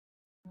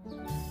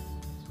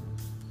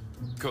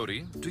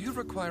Cody, do you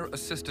require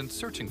assistance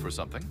searching for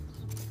something?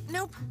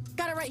 Nope.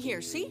 Got it right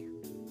here, see?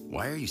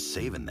 Why are you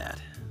saving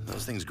that?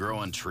 Those things grow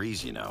on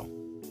trees, you know.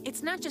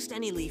 It's not just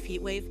any leaf,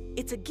 Heatwave.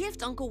 It's a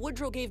gift Uncle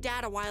Woodrow gave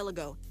Dad a while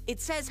ago. It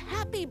says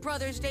Happy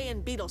Brothers Day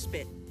in Beetle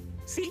Spit.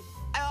 See?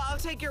 I'll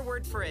take your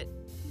word for it.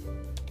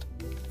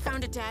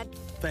 Found it, Dad.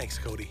 Thanks,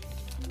 Cody.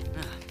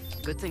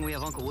 Good thing we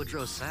have Uncle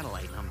Woodrow's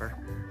satellite number.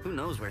 Who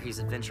knows where he's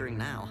adventuring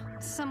now?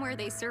 Somewhere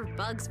they serve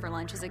bugs for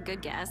lunch is a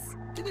good guess.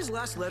 Didn't his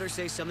last letter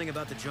say something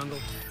about the jungle?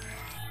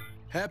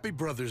 Happy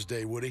Brothers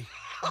Day, Woody.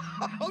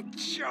 Oh,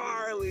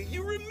 Charlie,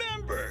 you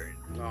remembered.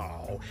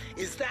 Oh,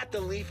 is that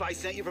the leaf I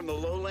sent you from the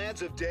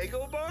lowlands of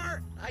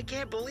Dagobah? I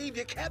can't believe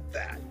you kept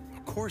that.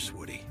 Of course,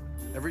 Woody.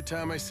 Every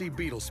time I see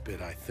Beetle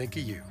Spit, I think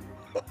of you.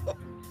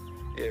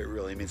 It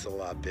really means a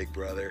lot, big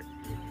brother.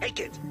 Hey,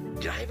 kids,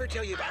 did I ever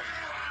tell you about...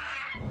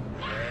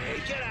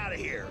 Hey, get out of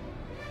here.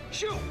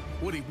 Shoot!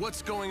 Woody,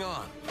 what's going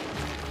on?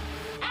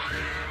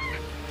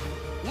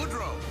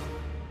 Woodrow!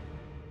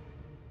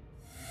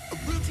 A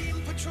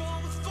routine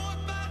patrol with 4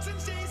 bots and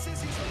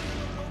stasis. He's ready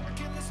to work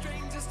in the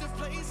strangest of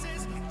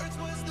places. Earth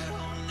was their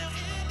home now,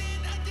 and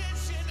in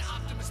addition,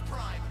 Optimus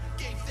Prime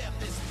gave them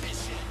this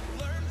mission.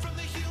 Learn from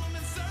the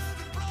humans, serve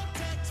and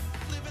protect.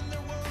 Live in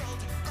their world,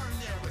 earn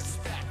their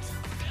respect.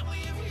 Family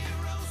of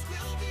heroes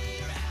will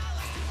be your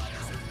allies.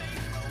 Others who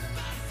made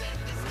robots in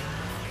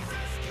disguise.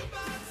 Rescue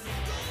bots,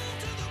 go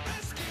to the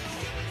rescue.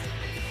 Humans and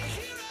me are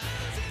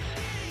heroes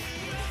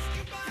indeed.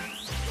 Rescue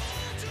bots, go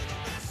to the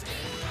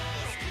rescue.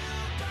 Rescue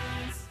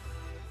bots.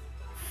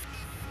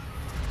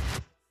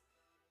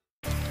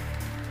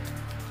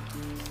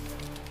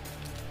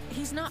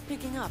 He's not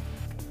picking up.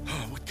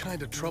 What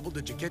kind of trouble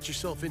did you get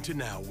yourself into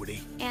now,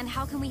 Woody? And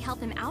how can we help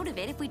him out of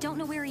it if we don't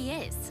know where he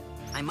is?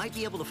 I might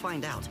be able to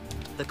find out.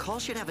 The call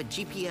should have a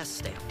GPS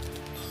stamp.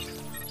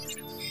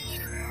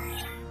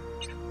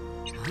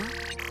 Huh?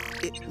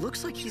 It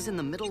looks like he's in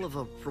the middle of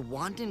a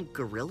Rwandan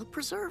gorilla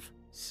preserve.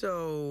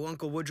 So,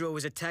 Uncle Woodrow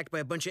was attacked by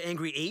a bunch of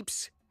angry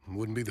apes?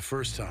 Wouldn't be the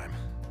first time.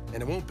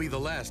 And it won't be the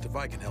last if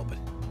I can help it.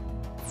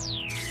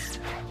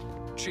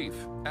 Chief,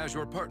 as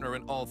your partner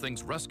in all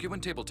things rescue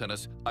and table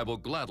tennis, I will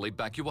gladly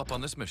back you up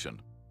on this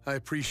mission. I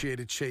appreciate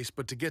it, Chase,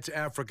 but to get to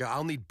Africa,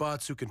 I'll need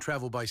bots who can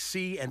travel by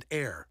sea and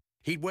air.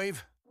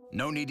 Heatwave?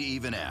 No need to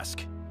even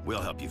ask.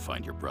 We'll help you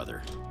find your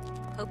brother.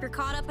 Hope you're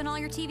caught up in all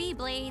your TV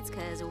blades,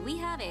 because we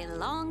have a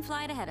long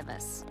flight ahead of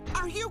us.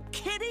 Are you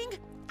kidding?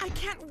 I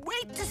can't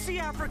wait to see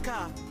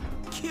Africa.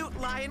 Cute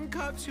lion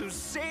cubs who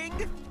sing.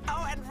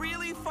 Oh, and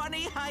really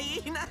funny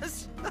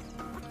hyenas.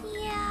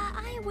 Yeah,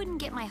 I wouldn't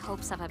get my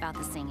hopes up about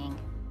the singing.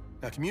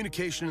 Now,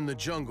 communication in the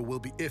jungle will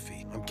be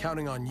iffy. I'm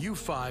counting on you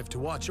 5 to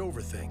watch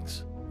over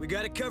things. We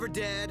got it covered,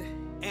 Dad.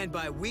 And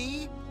by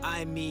we,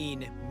 I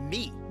mean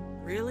me.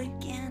 Really?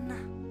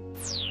 Again?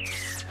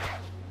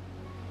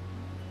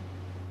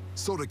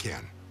 Soda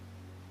can.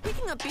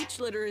 Picking up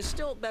beach litter is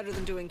still better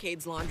than doing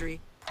Cade's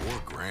laundry.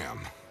 Poor Graham.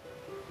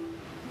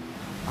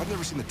 I've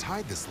never seen the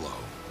tide this low.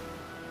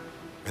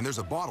 And there's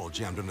a bottle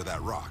jammed under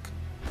that rock.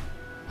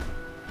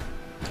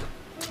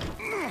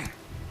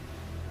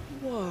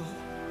 Whoa.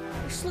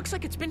 This looks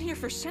like it's been here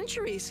for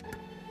centuries.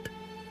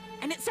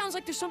 And it sounds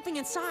like there's something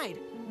inside.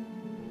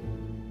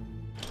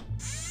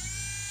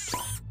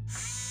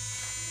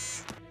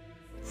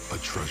 A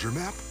treasure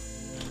map?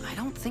 I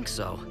don't think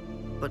so.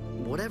 But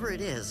whatever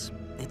it is,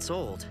 it's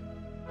old.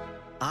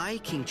 I,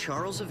 King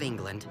Charles of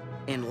England,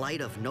 in light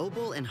of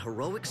noble and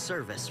heroic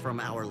service from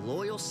our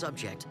loyal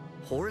subject,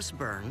 Horace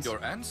Burns...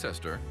 Your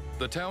ancestor,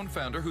 the town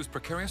founder whose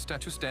precarious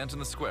statue stands in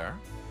the square?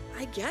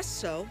 I guess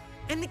so.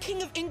 And the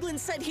King of England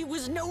said he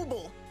was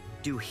noble.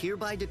 Do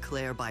hereby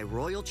declare by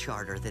royal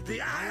charter that The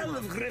Isle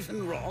of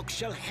Griffin Rock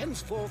shall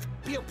henceforth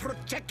be a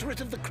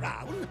protectorate of the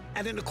crown,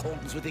 and in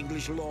accordance with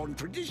English law and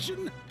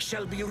tradition,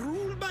 shall be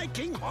ruled by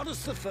King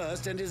Horace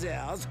I and his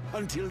heirs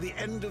until the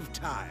end of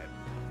time.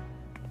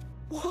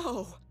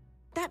 Whoa.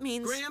 That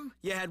means... Graham,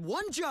 you had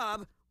one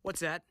job. What's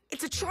that?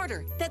 It's a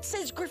charter that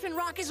says Griffin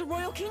Rock is a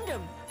royal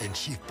kingdom. And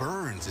Chief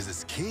Burns is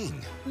its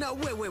king. No,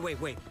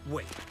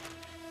 wait.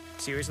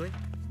 Seriously?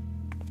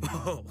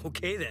 Oh,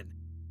 okay then.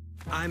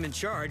 I'm in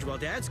charge while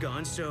Dad's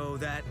gone, so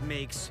that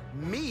makes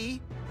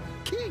me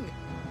king.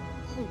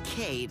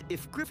 Cade,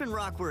 if Griffin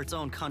Rock were its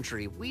own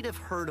country, we'd have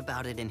heard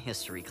about it in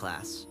history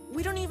class.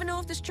 We don't even know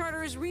if this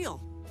charter is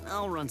real.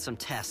 I'll run some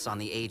tests on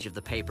the age of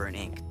the paper and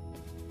ink.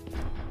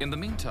 In the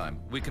meantime,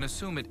 we can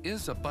assume it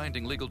is a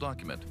binding legal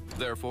document.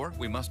 Therefore,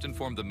 we must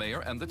inform the mayor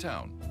and the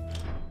town.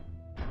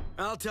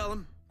 I'll tell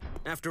them.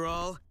 After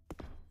all,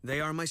 they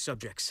are my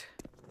subjects.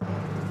 All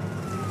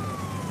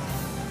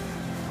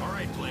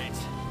right, Blades.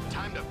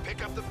 Time to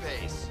pick up the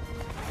pace.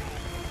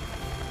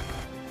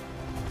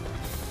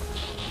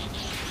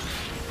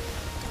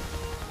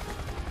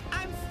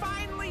 I'm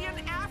finally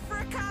in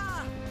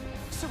Africa!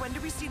 So when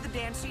do we see the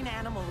dancing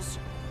animals?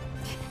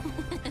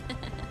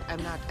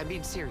 I'm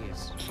being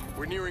serious.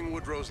 We're nearing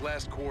Woodrow's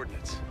last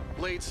coordinates.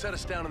 Blade, set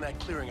us down in that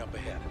clearing up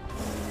ahead.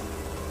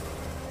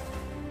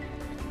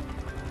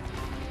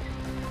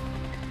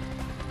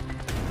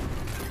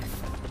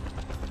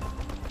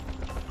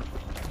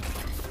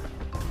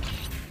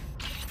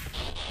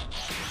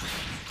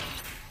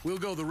 We'll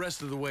go the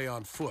rest of the way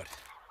on foot.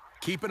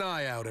 Keep an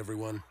eye out,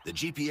 everyone. The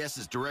GPS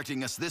is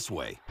directing us this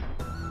way.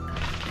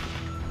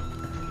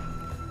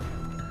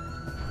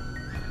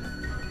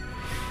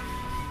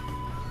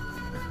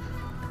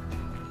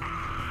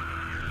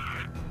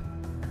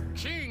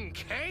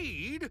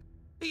 Kincaid?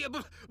 Yeah,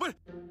 but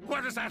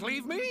where does that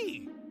leave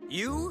me?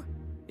 You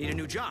need a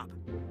new job.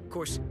 Of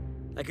course,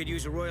 I could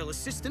use a royal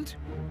assistant.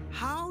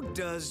 How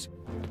does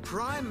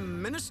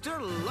Prime Minister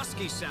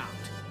Lusky sound?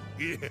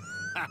 Yeah.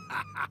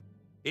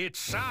 It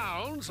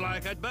sounds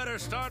like I'd better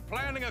start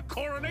planning a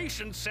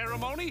coronation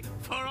ceremony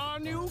for our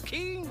new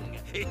king.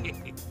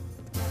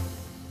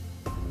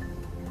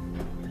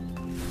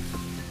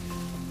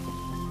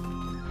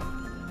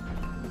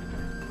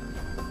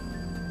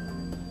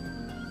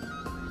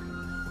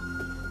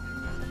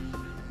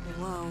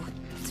 Whoa,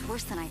 it's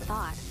worse than I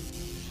thought.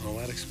 Well,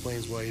 that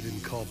explains why he didn't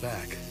call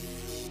back.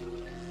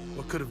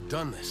 What could have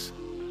done this?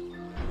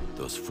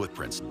 Those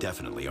footprints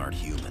definitely aren't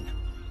human.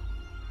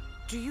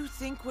 Do you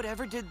think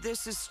whatever did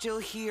this is still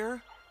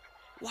here?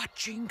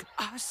 Watching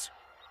us?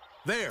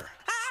 There!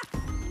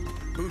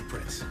 Boot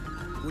prints.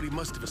 Woody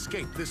must have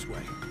escaped this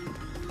way.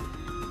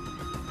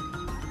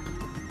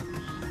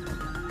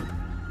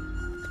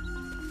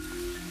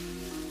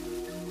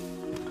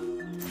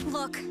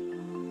 Look.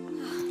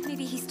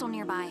 Maybe he's still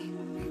nearby.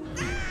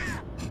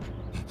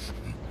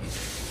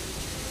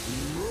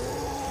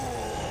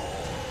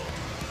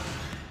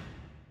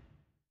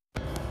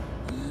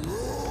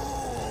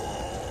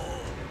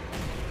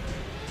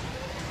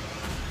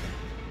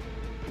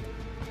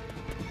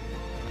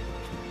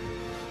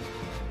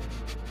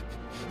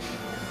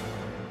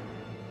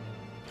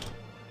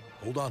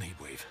 Hold on,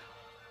 Heatwave.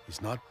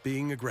 He's not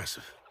being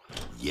aggressive.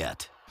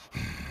 Yet.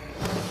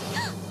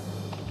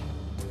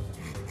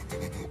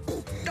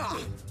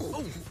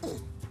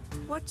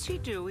 What's he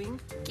doing?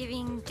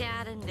 Giving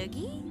Dad a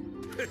noogie?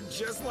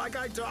 Just like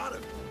I taught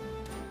him.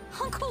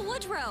 Uncle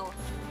Woodrow!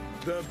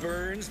 The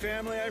Burns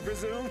family, I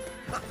presume?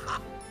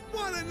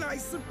 What a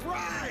nice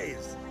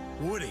surprise!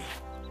 Woody,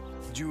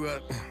 did you,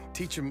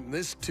 teach him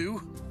this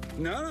too?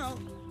 No.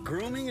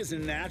 Grooming is a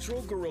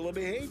natural gorilla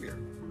behavior.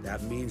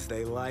 That means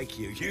they like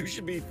you. You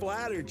should be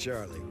flattered,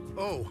 Charlie.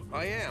 Oh,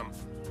 I am.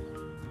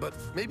 But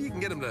maybe you can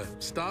get him to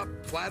stop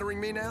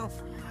flattering me now?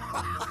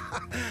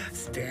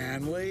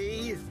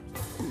 Stanley?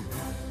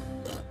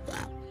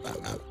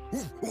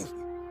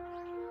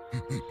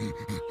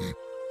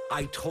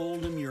 I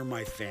told him you're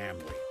my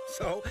family,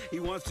 so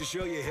he wants to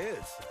show you his.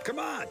 Come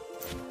on.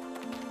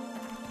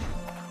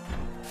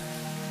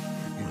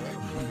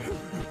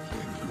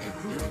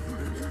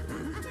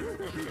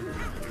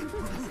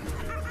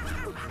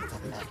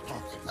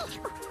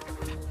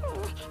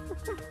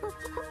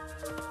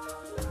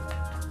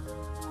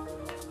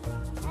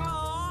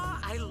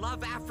 I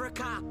love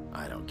Africa.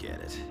 I don't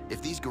get it.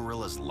 If these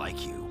gorillas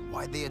like you,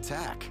 why'd they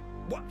attack?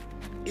 What?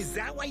 Is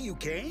that why you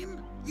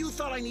came? You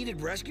thought I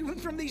needed rescuing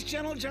from these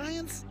gentle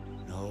giants?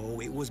 No,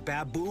 it was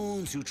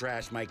baboons who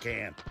trashed my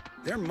camp.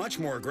 They're much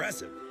more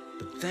aggressive.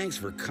 But thanks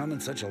for coming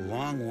such a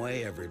long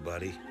way,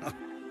 everybody.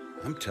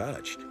 I'm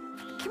touched.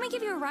 Can we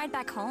give you a ride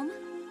back home?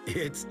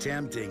 It's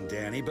tempting,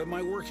 Danny, but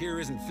my work here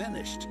isn't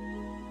finished.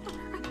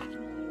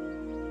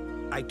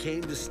 I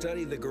came to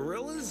study the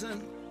gorillas,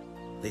 and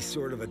they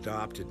sort of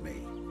adopted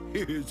me.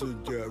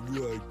 Isn't that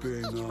right,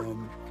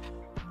 Bingham?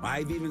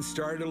 I've even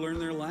started to learn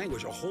their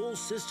language, a whole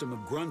system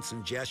of grunts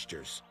and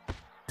gestures.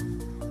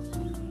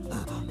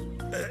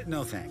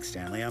 No thanks,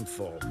 Stanley, I'm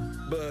full.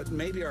 But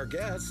maybe our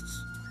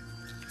guests.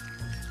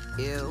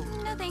 Ew.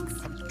 No thanks.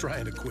 I'm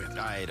trying to quit.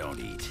 I don't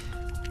eat.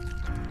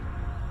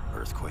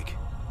 Earthquake.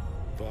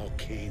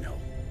 Volcano.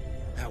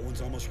 That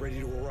one's almost ready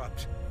to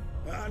erupt.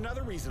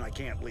 Another reason I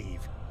can't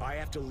leave. I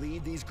have to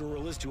lead these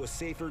gorillas to a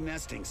safer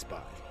nesting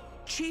spot.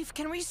 Chief,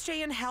 can we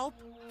stay and help?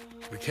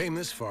 We came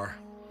this far.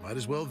 Might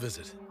as well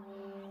visit.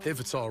 If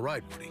it's all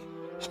right, Woody.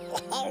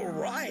 All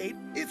right,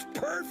 it's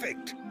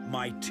perfect.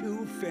 My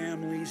two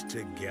families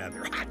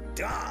together. Hot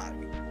dog!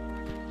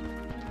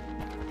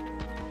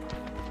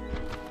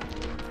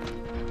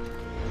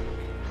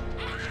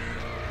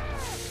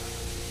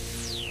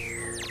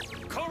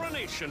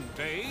 Coronation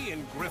Day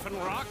in Griffin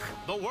Rock,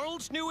 the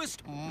world's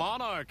newest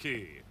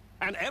monarchy.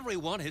 And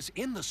everyone is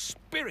in the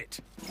spirit.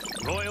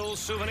 Royal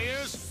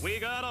souvenirs, we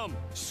got them.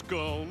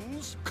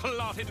 Scones,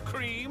 clotted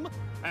cream,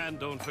 and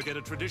don't forget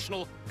a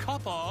traditional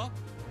cuppa.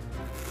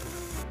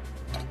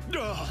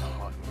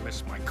 Oh, I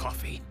miss my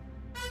coffee.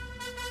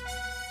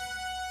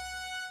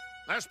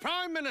 As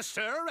Prime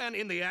Minister, and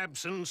in the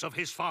absence of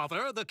his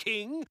father, the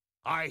King,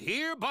 I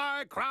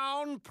hereby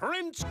crown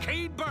Prince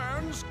Cade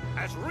Burns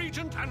as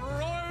Regent and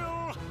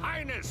Royal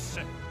Highness,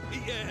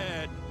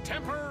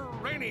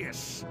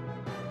 Temporaneous.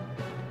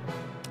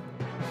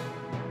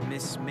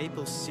 Miss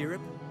Maple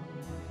Syrup?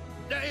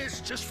 It's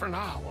just for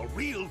now. A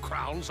real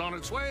crown's on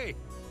its way.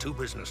 2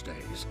 business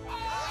days.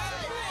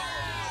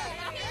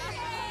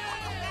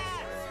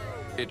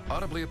 It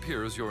audibly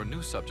appears your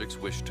new subjects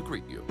wish to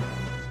greet you.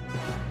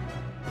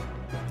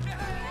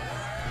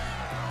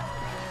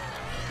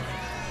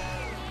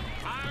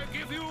 I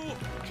give you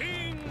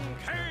King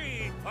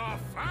K the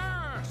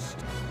First!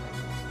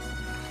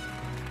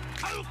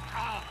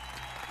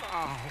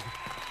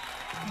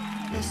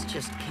 This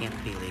just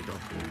can't be legal.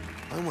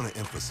 I want to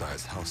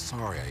emphasize how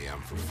sorry I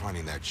am for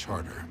finding that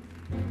charter.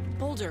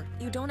 Boulder,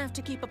 you don't have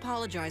to keep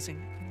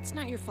apologizing. It's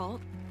not your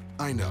fault.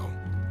 I know,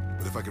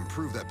 but if I can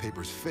prove that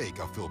paper's fake,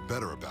 I'll feel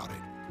better about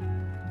it.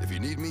 If you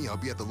need me, I'll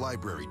be at the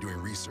library doing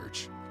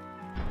research.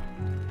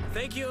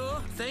 Thank you,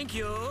 thank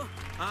you.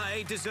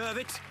 I deserve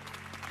it.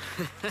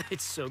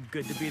 It's so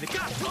good to be the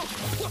cop.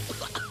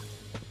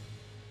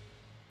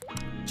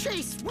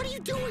 Chase, what are you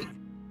doing?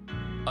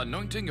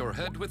 Anointing your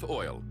head with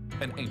oil,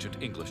 an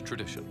ancient English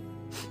tradition.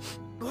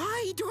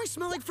 Why do I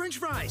smell like French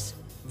fries?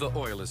 The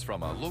oil is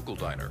from a local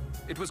diner.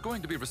 It was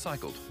going to be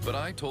recycled, but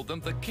I told them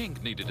the king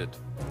needed it.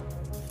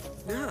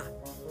 Yeah,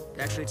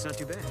 actually it's not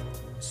too bad.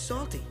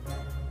 Salty.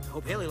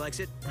 Hope Haley likes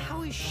it.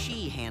 How is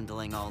she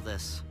handling all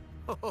this?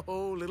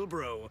 Oh, little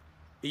bro.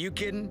 Are you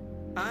kidding?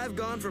 I've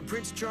gone from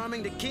Prince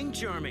Charming to King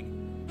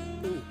Charming.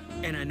 Ooh,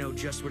 and I know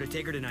just where to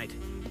take her tonight.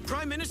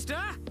 Prime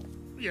Minister?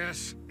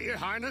 Yes, Your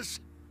Highness?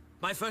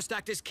 My first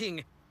act as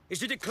king is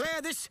to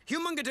declare this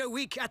Humongado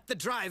week at the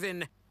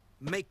drive-in.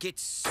 Make it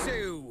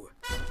so.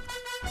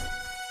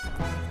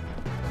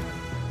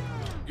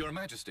 Your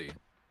Majesty,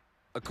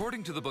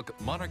 according to the book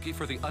Monarchy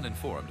for the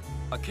Uninformed,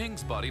 a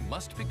king's body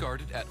must be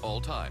guarded at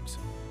all times.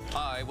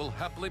 I will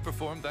happily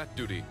perform that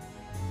duty.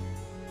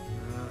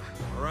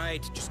 All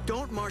right, just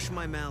don't marsh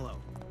my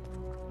mallow.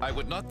 I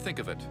would not think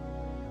of it,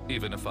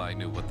 even if I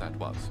knew what that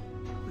was.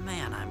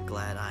 Man, I'm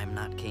glad I'm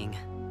not king.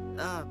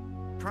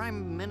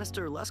 Prime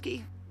Minister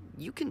Lusky,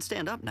 you can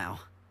stand up now.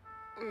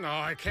 No,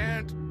 I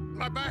can't.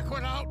 My back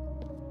went out.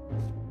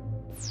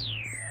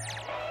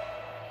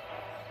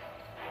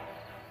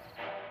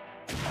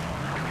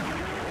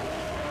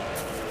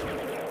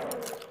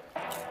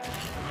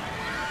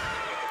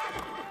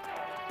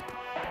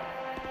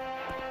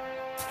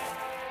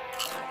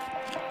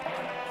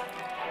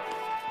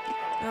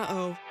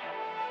 Uh-oh.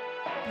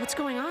 What's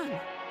going on?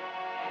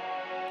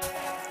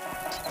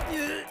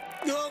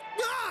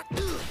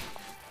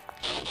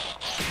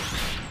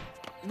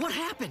 What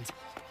happened?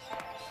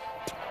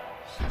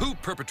 Who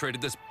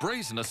perpetrated this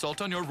brazen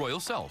assault on your royal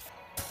self?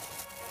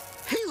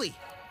 Haley!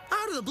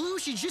 Out of the blue,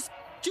 she just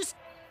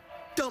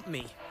dumped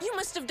me. You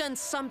must have done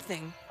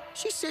something.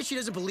 She said she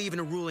doesn't believe in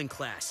a ruling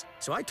class.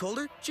 So I told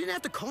her she didn't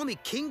have to call me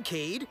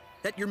King-Cade,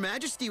 that Your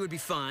Majesty would be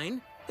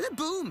fine. And then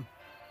boom!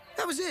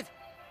 That was it.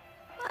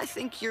 I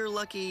think you're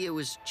lucky it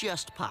was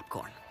just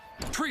popcorn.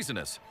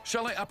 Treasonous!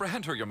 Shall I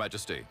apprehend her, Your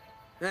Majesty?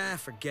 Ah,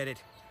 forget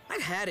it.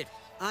 I've had it.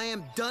 I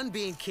am done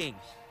being king.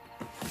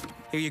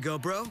 Here you go,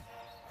 bro.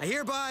 I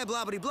hereby,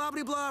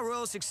 blah-blah-blah-blah,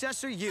 royal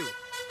successor, you.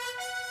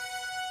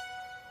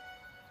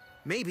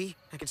 Maybe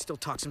I could still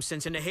talk some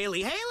sense into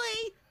Haley.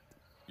 Haley!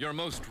 Your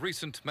most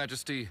recent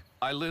Majesty,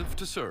 I live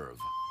to serve.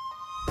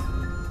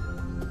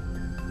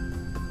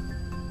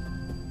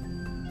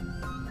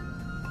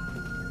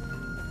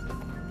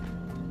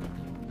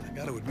 I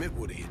gotta admit,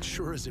 Woody, it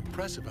sure is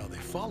impressive how they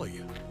follow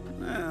you.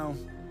 Well,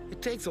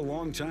 it takes a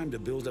long time to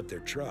build up their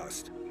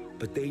trust,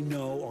 but they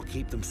know I'll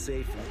keep them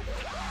safe.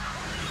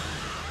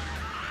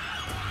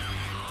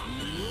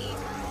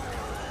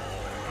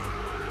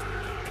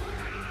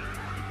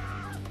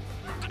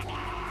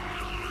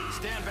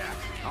 Stand back.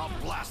 I'll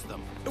blast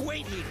them.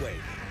 Wait,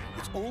 Heatwave.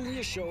 It's only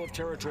a show of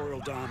territorial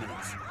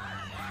dominance.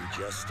 If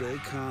you just stay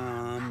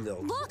calm,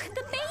 they'll... Look,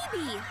 the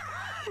baby!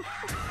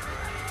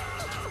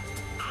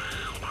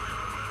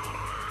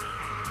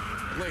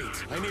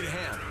 Blades, I need a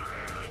hand.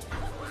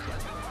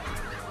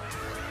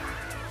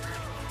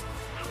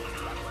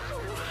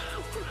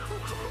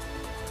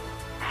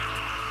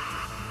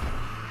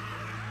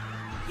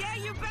 Yeah,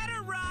 you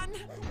better run.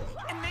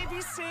 And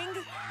maybe sing.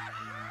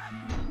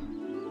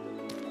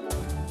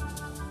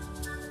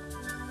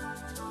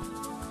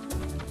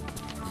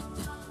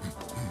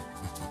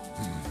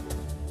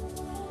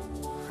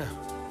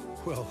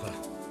 Well,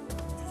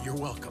 you're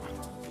welcome.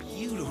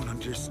 You don't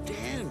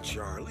understand,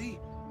 Charlie.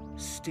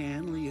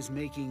 Stanley is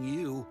making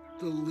you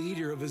the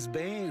leader of his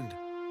band.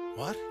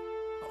 What?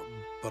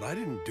 But I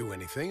didn't do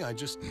anything, I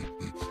just...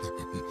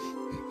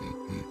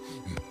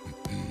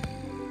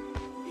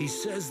 He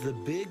says the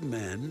big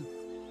men,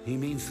 he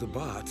means the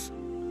bots,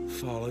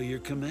 follow your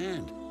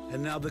command.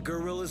 And now the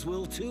gorillas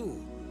will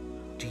too.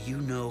 Do you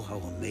know how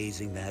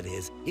amazing that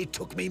is? It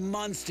took me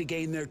months to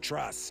gain their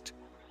trust.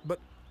 But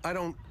I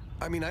don't...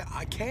 I mean,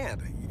 I can't.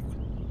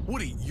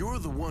 Woody, you're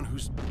the one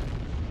who's...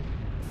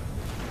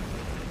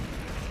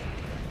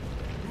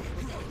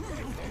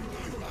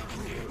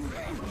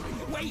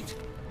 Wait!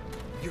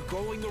 You're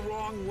going the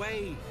wrong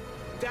way.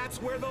 That's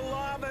where the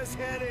lava's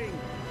heading.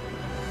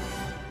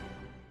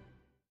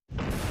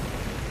 We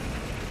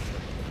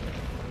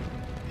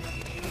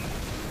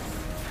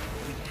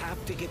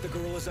have to get the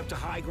gorillas up to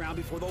high ground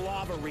before the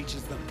lava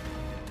reaches them.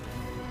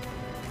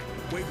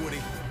 Wait, Woody.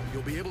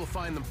 You'll be able to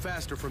find them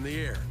faster from the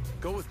air.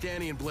 Go with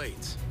Danny and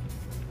Blades.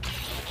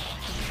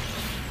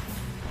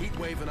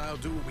 Heatwave and I'll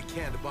do what we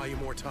can to buy you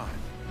more time.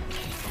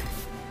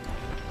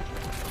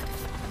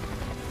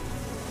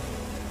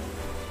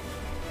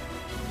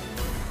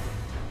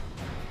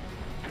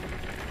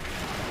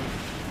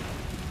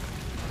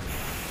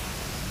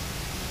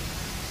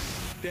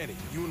 Danny,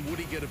 you and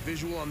Woody get a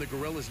visual on the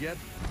gorillas yet?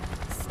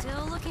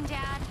 Still looking,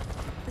 Dad.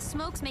 The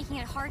smoke's making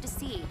it hard to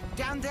see.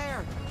 Down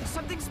there,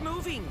 something's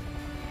moving.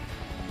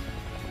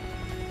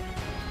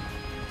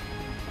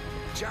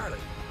 Charlie,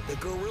 the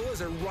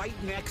gorillas are right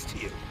next to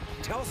you.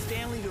 Tell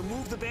Stanley to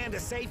move the band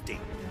to safety.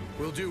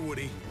 Will do,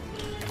 Woody.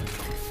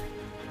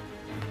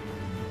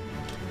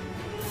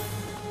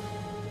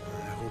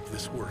 I hope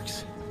this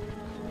works.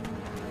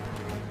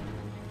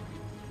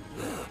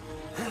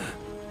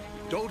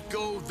 Don't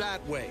go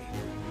that way.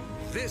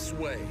 This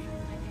way.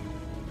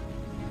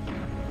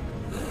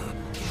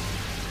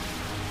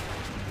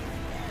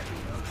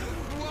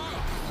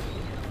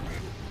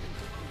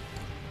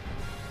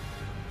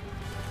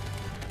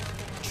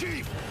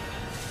 Chief!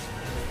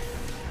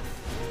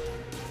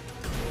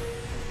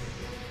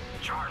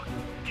 Charlie,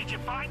 did you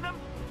find them?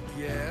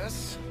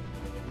 Yes.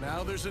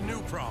 Now there's a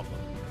new problem.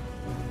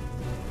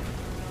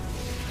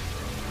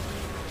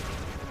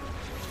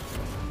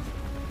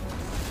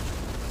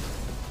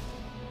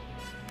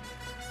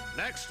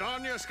 Next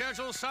on your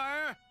schedule,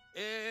 sire,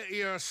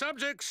 your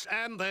subjects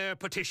and their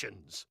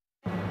petitions.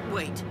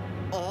 Wait,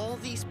 all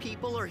these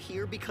people are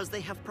here because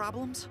they have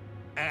problems?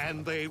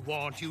 And they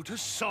want you to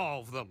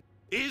solve them.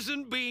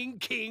 Isn't being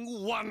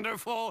king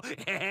wonderful?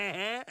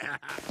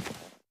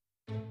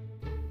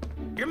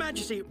 Your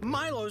Majesty,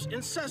 Milo's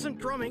incessant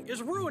drumming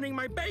is ruining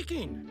my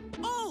baking.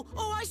 Oh,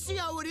 I see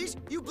how it is.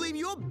 You blame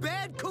your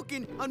bad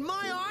cooking on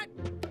my art?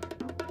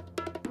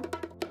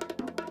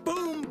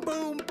 Boom,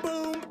 boom,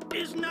 boom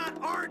is not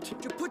art.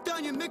 You put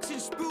down your mixing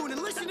spoon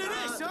and listen to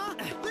this, huh?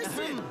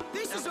 Listen,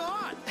 this is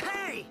art.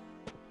 Hey!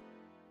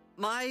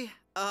 My,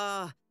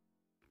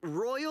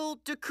 royal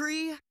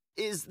decree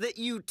is that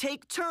you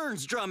take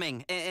turns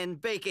drumming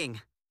and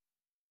baking.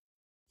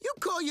 You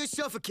call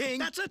yourself a king?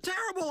 That's a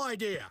terrible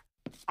idea.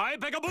 I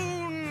beg a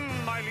boon,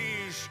 my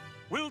liege.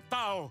 Wilt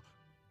thou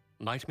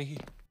knight me?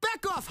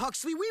 Back off,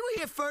 Huxley. We were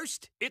here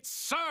first. It's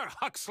Sir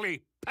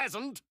Huxley,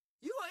 peasant.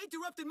 You are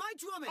interrupting my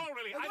drumming. Oh,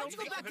 really? I don't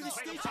go back to the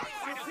station.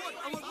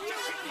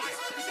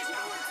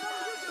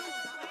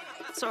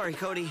 Sorry,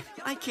 Cody.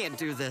 I can't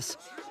do this.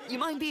 You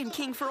mind being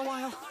king for a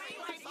while?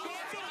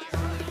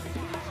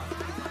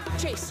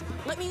 Chase,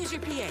 let me use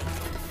your PA.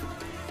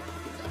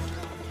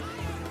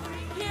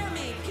 Hear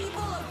me,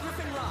 people of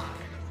Griffin Rock.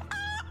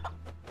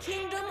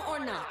 Kingdom or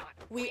not,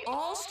 we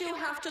all still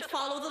have to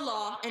follow the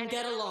law and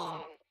get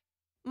along.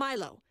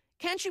 Milo,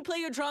 can't you play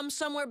your drums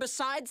somewhere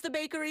besides the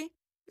bakery?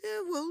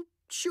 Yeah, well,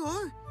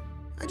 sure.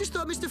 I just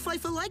thought Mr.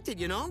 Pfeiffer liked it,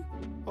 you know?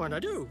 Oh, and I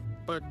do,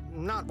 but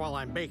not while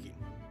I'm baking.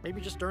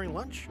 Maybe just during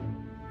lunch.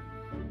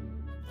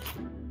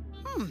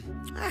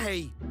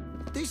 Hey,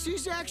 this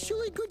is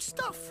actually good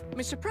stuff.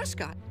 Mr.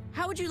 Prescott,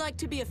 how would you like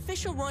to be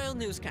official royal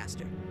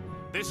newscaster?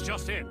 This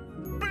just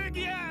in. Big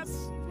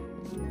yes!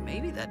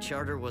 Maybe that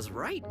charter was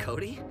right,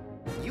 Cody.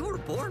 You were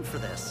born for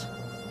this.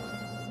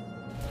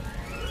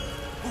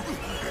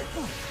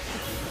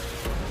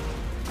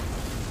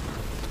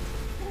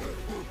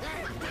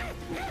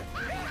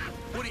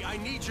 Woody, I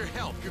need your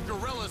help. Your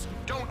gorillas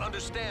don't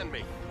understand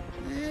me.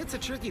 It's a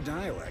tricky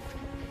dialect.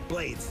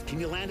 Blades, can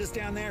you land us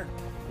down there?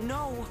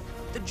 No,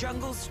 the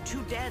jungle's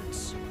too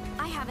dense.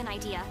 I have an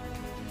idea.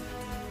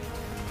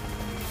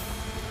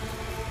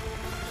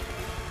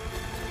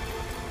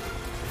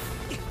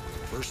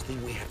 First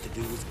thing we have to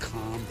do is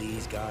calm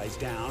these guys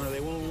down or they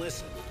won't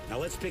listen. Now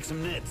let's pick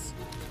some nits.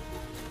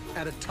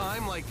 At a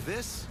time like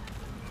this?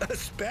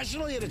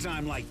 Especially at a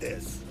time like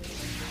this.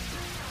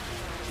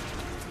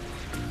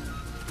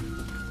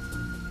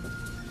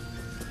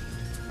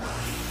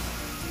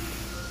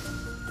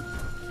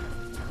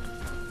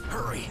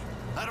 Hurry!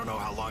 I don't know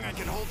how long I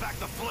can hold back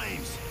the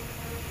flames.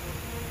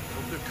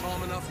 Hope they're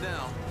calm enough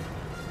now.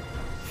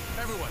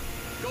 Everyone,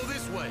 go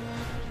this way.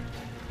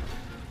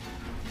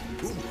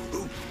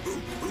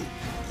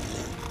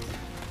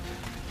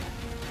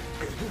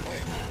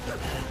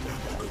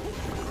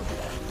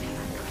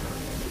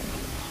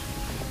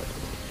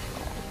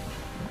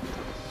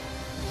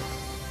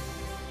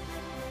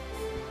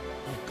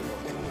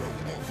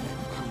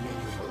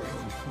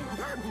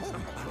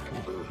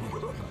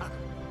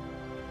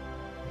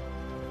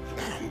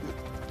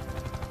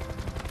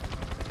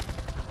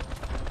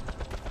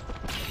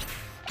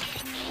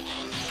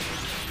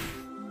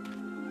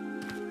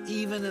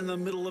 Even in the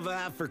middle of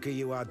Africa,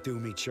 you outdo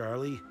me,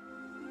 Charlie.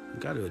 I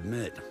gotta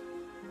admit,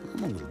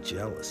 I'm a little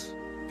jealous.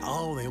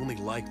 Oh, they only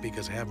like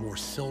because I have more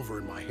silver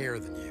in my hair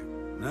than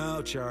you.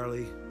 No,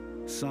 Charlie.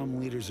 Some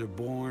leaders are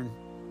born,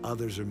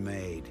 others are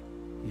made.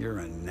 You're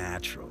a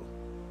natural,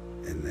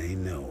 and they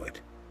know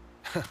it.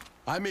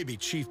 I may be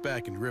chief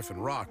back in Griffin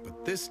Rock,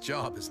 but this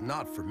job is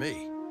not for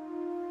me.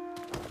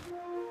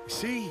 You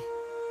see,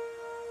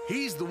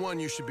 he's the one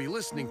you should be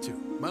listening to,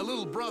 my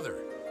little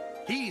brother.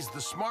 He's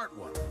the smart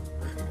one.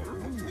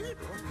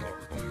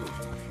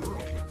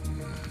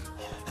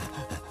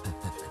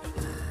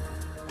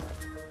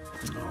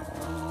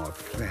 Oh,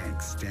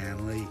 thanks,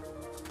 Stanley.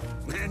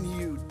 And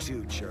you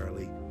too,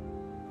 Charlie.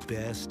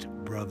 Best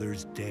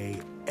Brothers Day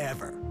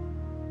ever.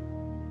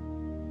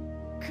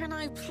 Can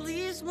I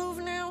please move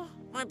now?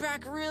 My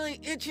back really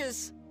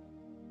itches.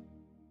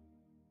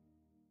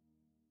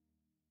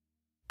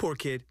 Poor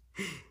kid.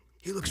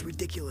 He looks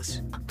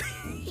ridiculous.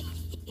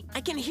 I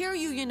can hear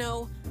you, you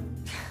know.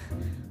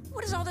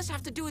 What does all this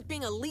have to do with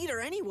being a leader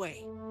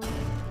anyway?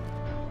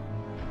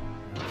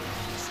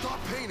 Stop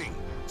painting!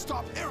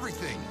 Stop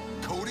everything!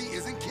 Cody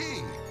isn't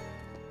king!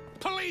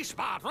 Police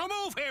bot,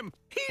 remove him!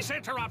 He's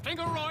interrupting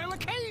a royal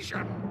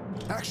occasion!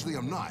 Actually,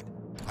 I'm not.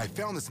 I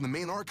found this in the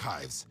main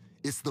archives.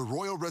 It's the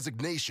royal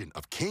resignation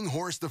of King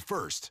Horus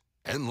I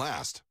and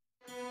last.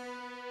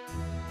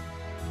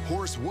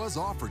 Horus was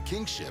offered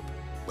kingship,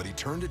 but he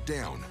turned it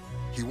down.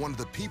 He wanted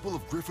the people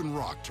of Griffin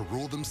Rock to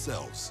rule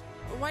themselves.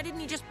 Why didn't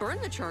he just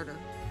burn the charter?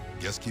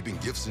 Guess keeping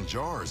gifts in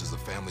jars is a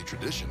family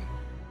tradition.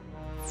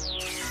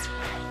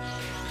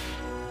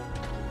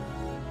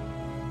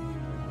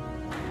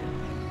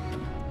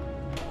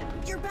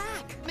 You're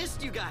back!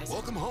 Missed you guys.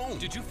 Welcome home.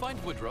 Did you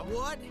find Woodrow?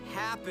 What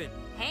happened?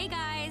 Hey,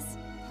 guys.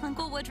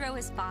 Uncle Woodrow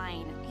is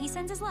fine. He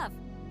sends his love.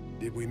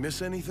 Did we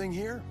miss anything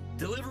here?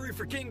 Delivery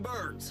for King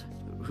Burns.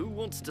 Who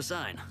wants to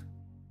sign?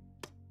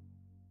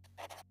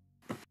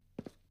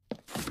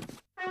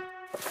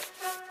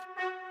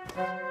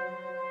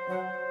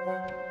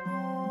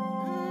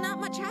 Not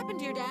much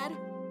happened here, Dad.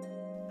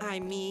 I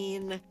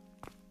mean,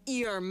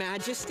 Your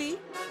Majesty?